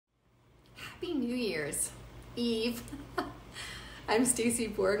Happy New Year's Eve. I'm Stacy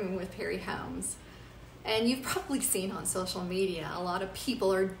Borgman with Perry Homes. And you've probably seen on social media, a lot of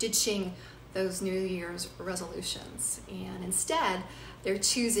people are ditching those New Year's resolutions. And instead, they're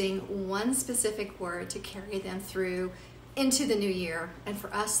choosing one specific word to carry them through into the new year, and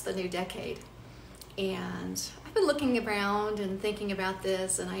for us, the new decade. And I've been looking around and thinking about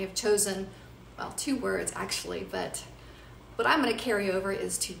this, and I have chosen, well, two words actually, but what I'm going to carry over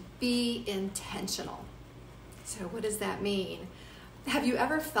is to be intentional. So what does that mean? Have you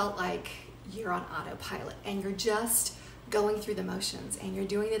ever felt like you're on autopilot and you're just going through the motions and you're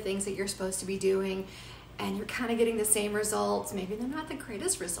doing the things that you're supposed to be doing and you're kind of getting the same results? Maybe they're not the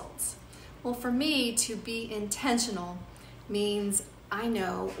greatest results. Well, for me, to be intentional means I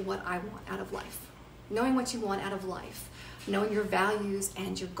know what I want out of life. Knowing what you want out of life, knowing your values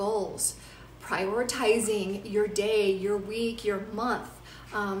and your goals, prioritizing your day, your week, your month,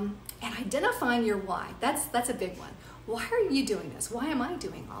 and identifying your why. That's a big one. Why are you doing this? Why am I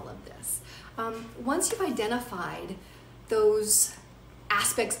doing all of this? Once you've identified those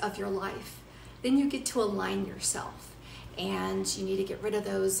aspects of your life, then you get to align yourself, and you need to get rid of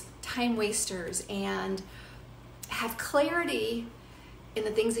those time wasters and have clarity in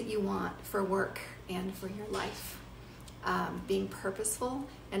the things that you want for work and for your life. Being purposeful,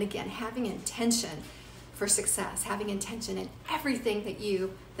 and again, having intention for success, having intention in everything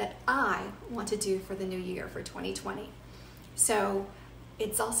that I want to do for the new year, for 2020. So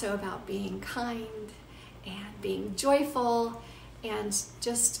it's also about being kind and being joyful and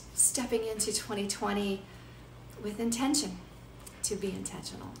just stepping into 2020 with intention, to be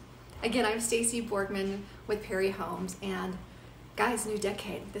intentional. Again, I'm Stacy Borgman with Perry Homes, and guys, new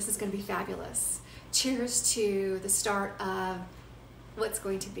decade, this is going to be fabulous. Cheers to the start of what's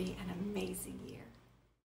going to be an amazing year.